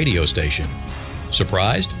farm radio station.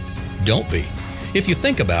 Surprised? Don't be. If you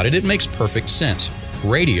think about it, it makes perfect sense.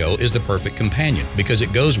 Radio is the perfect companion because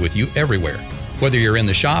it goes with you everywhere. Whether you're in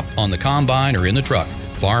the shop, on the combine, or in the truck,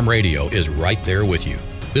 farm radio is right there with you.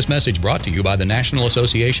 This message brought to you by the National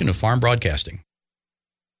Association of Farm Broadcasting.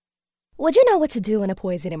 Would you know what to do in a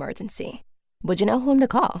poison emergency? Would you know whom to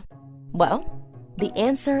call? Well, the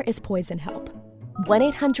answer is Poison Help.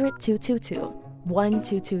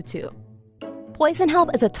 1-800-222-1222. Poison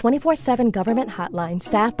Help is a 24/7 government hotline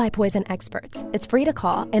staffed by poison experts. It's free to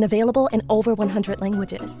call and available in over 100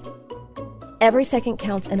 languages. Every second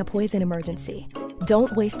counts in a poison emergency.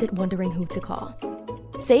 Don't waste it wondering who to call.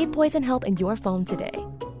 Save Poison Help in your phone today.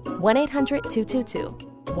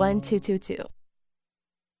 1-800-222-1222.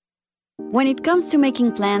 When it comes to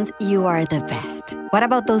making plans, you are the best. What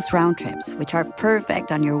about those round trips, which are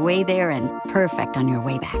perfect on your way there and perfect on your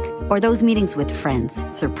way back? Or those meetings with friends,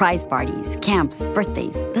 surprise parties, camps,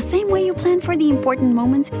 birthdays. The same way you plan for the important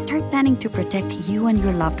moments, start planning to protect you and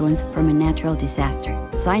your loved ones from a natural disaster.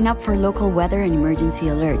 Sign up for local weather and emergency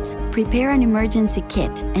alerts. Prepare an emergency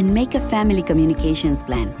kit and make a family communications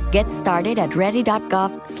plan. Get started at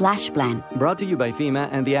ready.gov/plan. Brought to you by FEMA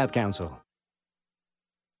and the Ad Council.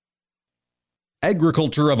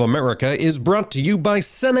 Agriculture of America is brought to you by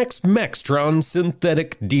Cenex Maxtron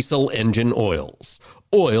synthetic diesel engine oils.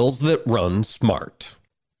 Oils that run smart.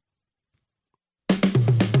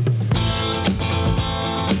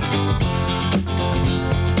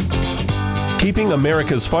 keeping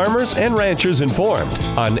America's farmers and ranchers informed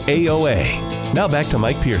on AOA. Now back to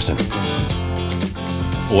Mike Pearson.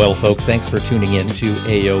 Well, folks, thanks for tuning in to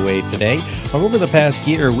AOA today. Over the past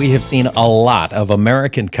year, we have seen a lot of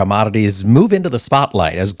American commodities move into the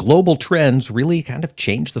spotlight as global trends really kind of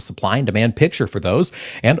change the supply and demand picture for those.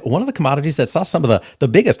 And one of the commodities that saw some of the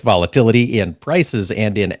biggest volatility in prices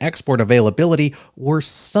and in export availability were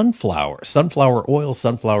sunflower. Sunflower oil,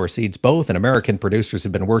 sunflower seeds, both, and American producers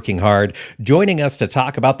have been working hard. Joining us to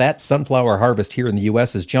talk about that sunflower harvest here in the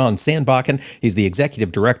U.S. is John Sandbakken. He's the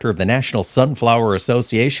executive director of the National Sunflower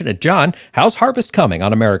Association. And John, how's harvest coming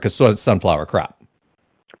on America's sunflower crop?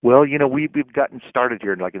 Well, we've gotten started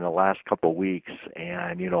here in the last couple of weeks,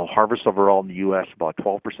 and harvest overall in the U.S. about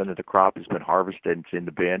 12% of the crop has been harvested and it's in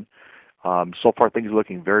the bin. So far, things are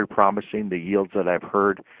looking very promising. The yields that I've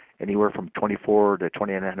heard anywhere from 24 to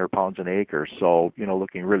 2,900 pounds an acre, so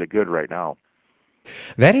looking really good right now.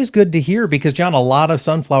 That is good to hear because, John, a lot of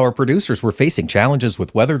sunflower producers were facing challenges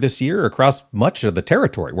with weather this year across much of the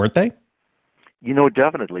territory, weren't they?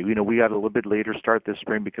 Definitely. We got a little bit later start this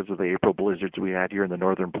spring because of the April blizzards we had here in the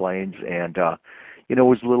Northern Plains, and it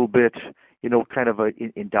was a little bit, kind of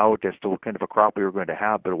in doubt as to what kind of a crop we were going to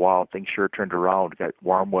have. But while things sure turned around, got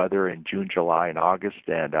warm weather in June, July, and August,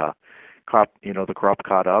 and the crop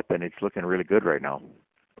caught up, and it's looking really good right now.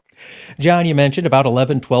 John, you mentioned about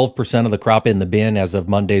 11-12% of the crop in the bin as of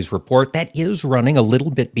Monday's report. That is running a little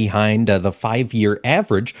bit behind the 5-year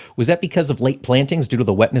average. Was that because of late plantings due to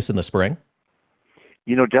the wetness in the spring?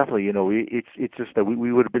 Definitely. It's just that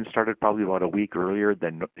we would have been started probably about a week earlier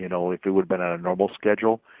than, if it would have been on a normal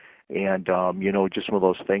schedule. And, just one of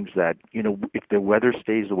those things that, if the weather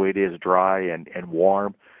stays the way it is, dry and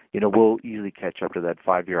warm, we'll easily catch up to that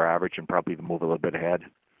 5-year average and probably even move a little bit ahead.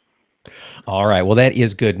 All right. Well, that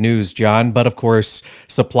is good news, John. But of course,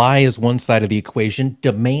 supply is one side of the equation,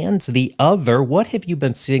 demand's the other. What have you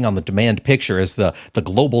been seeing on the demand picture as the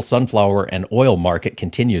global sunflower and oil market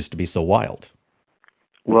continues to be so wild?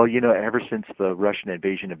 Well, ever since the Russian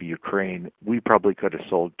invasion of Ukraine, we probably could have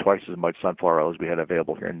sold twice as much sunflower oil as we had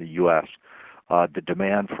available here in the U.S. The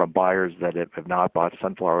demand from buyers that have not bought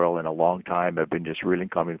sunflower oil in a long time have been just really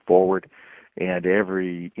coming forward. And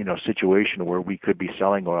every, situation where we could be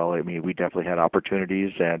selling oil, we definitely had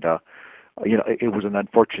opportunities. And, it was an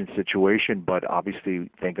unfortunate situation, but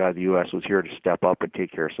obviously, thank God the U.S. was here to step up and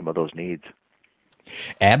take care of some of those needs.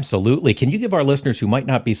 Absolutely. Can you give our listeners who might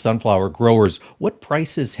not be sunflower growers what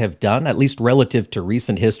prices have done, at least relative to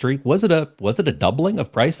recent history? Was it a doubling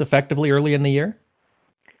of price effectively early in the year?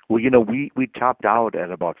 Well, we topped out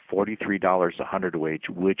at about $43 a hundredweight,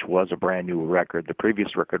 which was a brand new record. The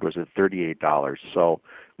previous record was at $38. So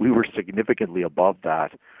we were significantly above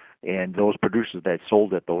that. And those producers that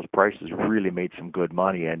sold at those prices really made some good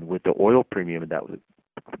money. And with the oil premium that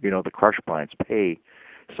the crush plants pay,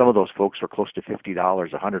 some of those folks were close to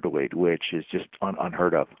 $50 a hundredweight, which is just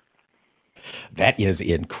unheard of. That is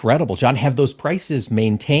incredible. John, have those prices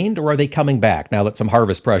maintained or are they coming back now that some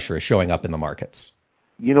harvest pressure is showing up in the markets?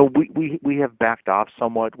 We have backed off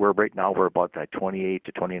somewhat. Right now we're about that $28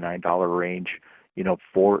 to $29 range,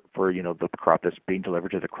 for the crop that's being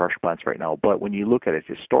delivered to the crush plants right now. But when you look at it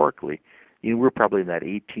historically, we're probably in that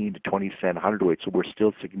 18 to 20 cent hundredweight, so we're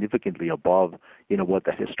still significantly above, what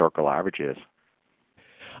the historical average is.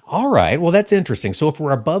 All right. Well, that's interesting. So if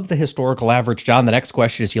we're above the historical average, John, the next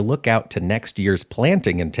question is you look out to next year's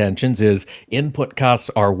planting intentions is input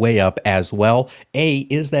costs are way up as well. A,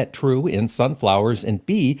 is that true in sunflowers? And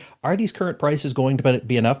B, are these current prices going to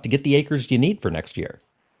be enough to get the acres you need for next year?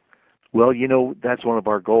 Well, that's one of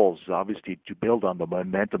our goals, obviously, to build on the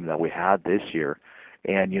momentum that we had this year.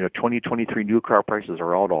 And, 2023 new crop prices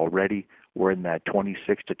are out already. We're in that $26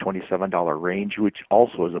 to $27 range, which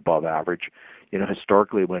also is above average.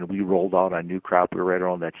 Historically, when we rolled out on new crop, we were right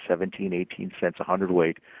around that 17, 18 cents a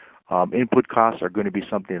hundredweight. Input costs are going to be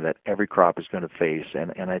something that every crop is going to face.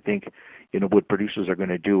 And I think, what producers are going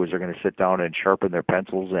to do is they're going to sit down and sharpen their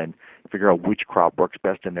pencils and figure out which crop works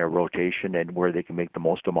best in their rotation and where they can make the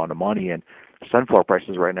most amount of money. And sunflower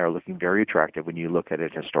prices right now are looking very attractive when you look at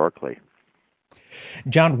it historically.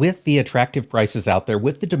 John, with the attractive prices out there,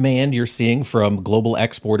 with the demand you're seeing from global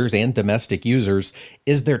exporters and domestic users,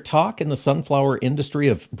 is there talk in the sunflower industry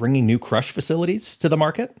of bringing new crush facilities to the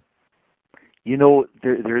market?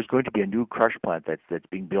 There's going to be a new crush plant that's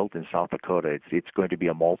being built in South Dakota. It's going to be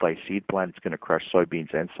a multi-seed plant. It's going to crush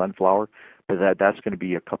soybeans and sunflower, but that's going to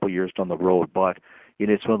be a couple years down the road. But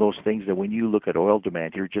it's one of those things that when you look at oil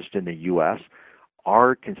demand here just in the U.S.,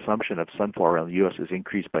 our consumption of sunflower oil in the U.S. has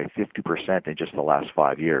increased by 50% in just the last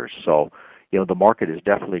 5 years. So, the market is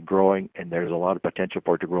definitely growing, and there's a lot of potential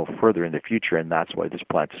for it to grow further in the future, and that's why this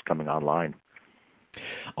plant is coming online.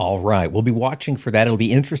 All right. We'll be watching for that. It'll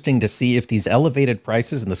be interesting to see if these elevated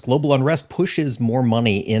prices and this global unrest pushes more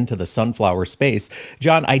money into the sunflower space.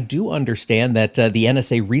 John, I do understand that the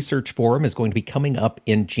NSA Research Forum is going to be coming up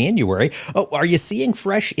in January. Oh, are you seeing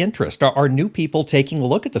fresh interest? Are new people taking a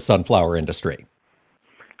look at the sunflower industry?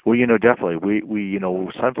 Well, definitely. We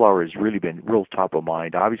sunflower has really been real top of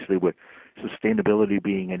mind. Obviously, with sustainability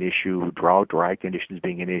being an issue, dry conditions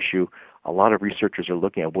being an issue, a lot of researchers are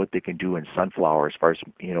looking at what they can do in sunflower as far as,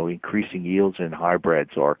 increasing yields in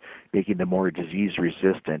hybrids or making them more disease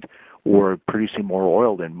resistant or producing more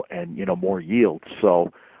oil and more yield.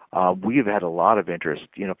 So we've had a lot of interest,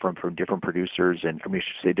 from different producers and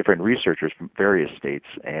different researchers from various states,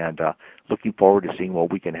 and looking forward to seeing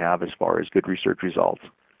what we can have as far as good research results.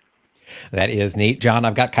 That is neat. John,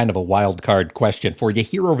 I've got kind of a wild card question for you.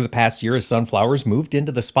 Here over the past year as sunflowers moved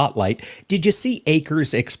into the spotlight, did you see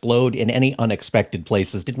acres explode in any unexpected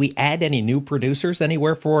places? Did we add any new producers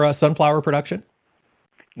anywhere for sunflower production?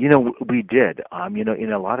 We did.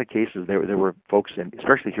 In a lot of cases, there were folks,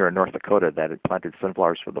 especially here in North Dakota, that had planted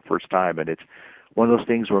sunflowers for the first time, and it's one of those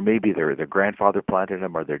things where maybe their grandfather planted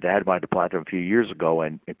them or their dad might have planted them a few years ago,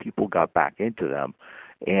 and people got back into them.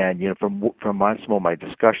 And from some of my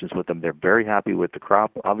discussions with them, they're very happy with the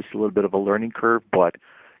crop. Obviously, a little bit of a learning curve, but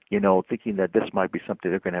thinking that this might be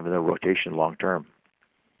something they're going to have in their rotation long term.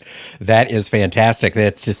 That is fantastic.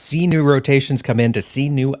 That's to see new rotations come in, to see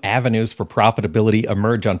new avenues for profitability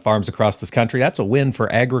emerge on farms across this country. That's a win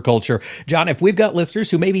for agriculture. John, if we've got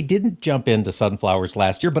listeners who maybe didn't jump into sunflowers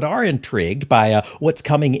last year but are intrigued by what's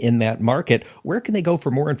coming in that market, where can they go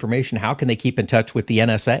for more information? How can they keep in touch with the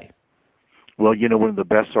NSA? Well, one of the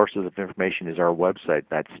best sources of information is our website.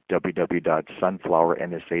 That's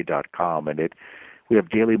www.sunflowernsa.com, and we have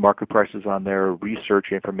daily market prices on there,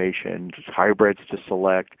 research information, just hybrids to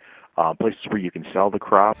select, places where you can sell the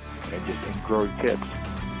crop, and growing tips.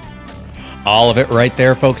 All of it right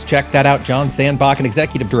there, folks. Check that out. John Sandbakken,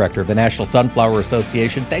 Executive Director of the National Sunflower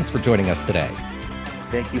Association. Thanks for joining us today.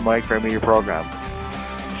 Thank you, Mike, for having me on your program.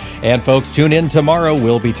 And folks, tune in tomorrow.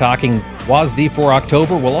 We'll be talking WASD for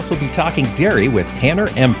October. We'll also be talking dairy with Tanner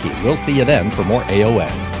Emke. We'll see you then for more AOA.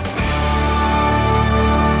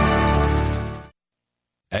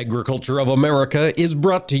 Agriculture of America is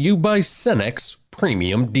brought to you by Cenex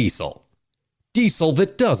Premium Diesel. Diesel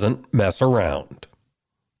that doesn't mess around.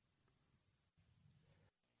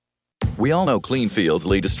 We all know clean fields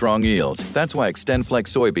lead to strong yields. That's why XtendFlex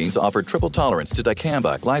soybeans offer triple tolerance to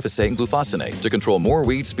dicamba, glyphosate, and glufosinate to control more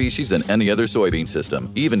weed species than any other soybean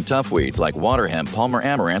system. Even tough weeds like water hemp, Palmer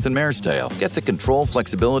amaranth, and mare's tail get the control,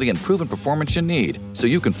 flexibility, and proven performance you need so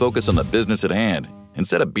you can focus on the business at hand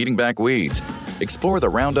instead of beating back weeds. Explore the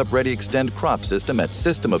Roundup Ready Xtend crop system at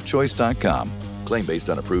systemofchoice.com. Claim based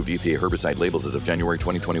on approved EPA herbicide labels as of January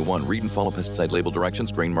 2021. Read and follow pesticide label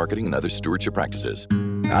directions, grain marketing, and other stewardship practices.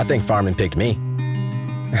 I think farming picked me.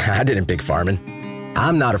 I didn't pick farming.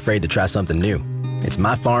 I'm not afraid to try something new. It's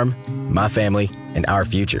my farm, my family, and our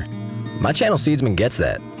future. My channel Seedsman gets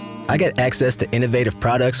that. I get access to innovative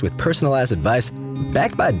products with personalized advice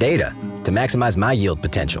backed by data to maximize my yield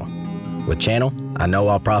potential. With Channel, I know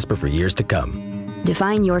I'll prosper for years to come.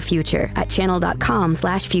 Define your future at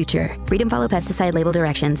channel.com/future. Read and follow pesticide label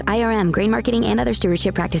directions, IRM, grain marketing, and other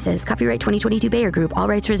stewardship practices. Copyright 2022 Bayer Group. All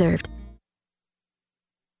rights reserved.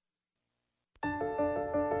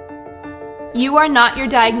 You are not your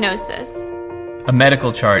diagnosis. A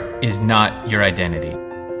medical chart is not your identity.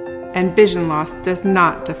 And vision loss does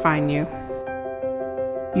not define you.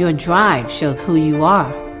 Your drive shows who you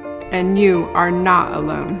are. And you are not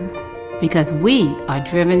alone. Because we are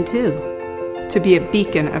driven too. To be a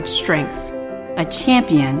beacon of strength. A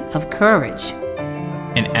champion of courage.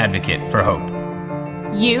 An advocate for hope.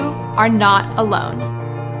 You are not alone.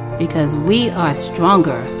 Because we are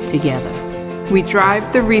stronger together. We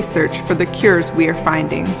drive the research for the cures we are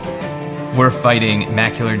finding. We're fighting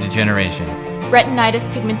macular degeneration, retinitis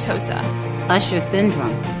pigmentosa, Usher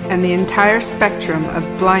syndrome, and the entire spectrum of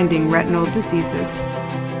blinding retinal diseases.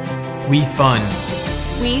 We fund.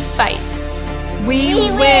 We fight. We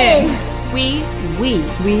win. We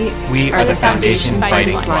are the Foundation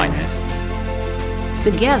Fighting Blindness.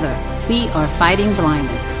 Together, we are fighting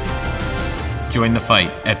blindness. Join the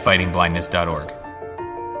fight at fightingblindness.org.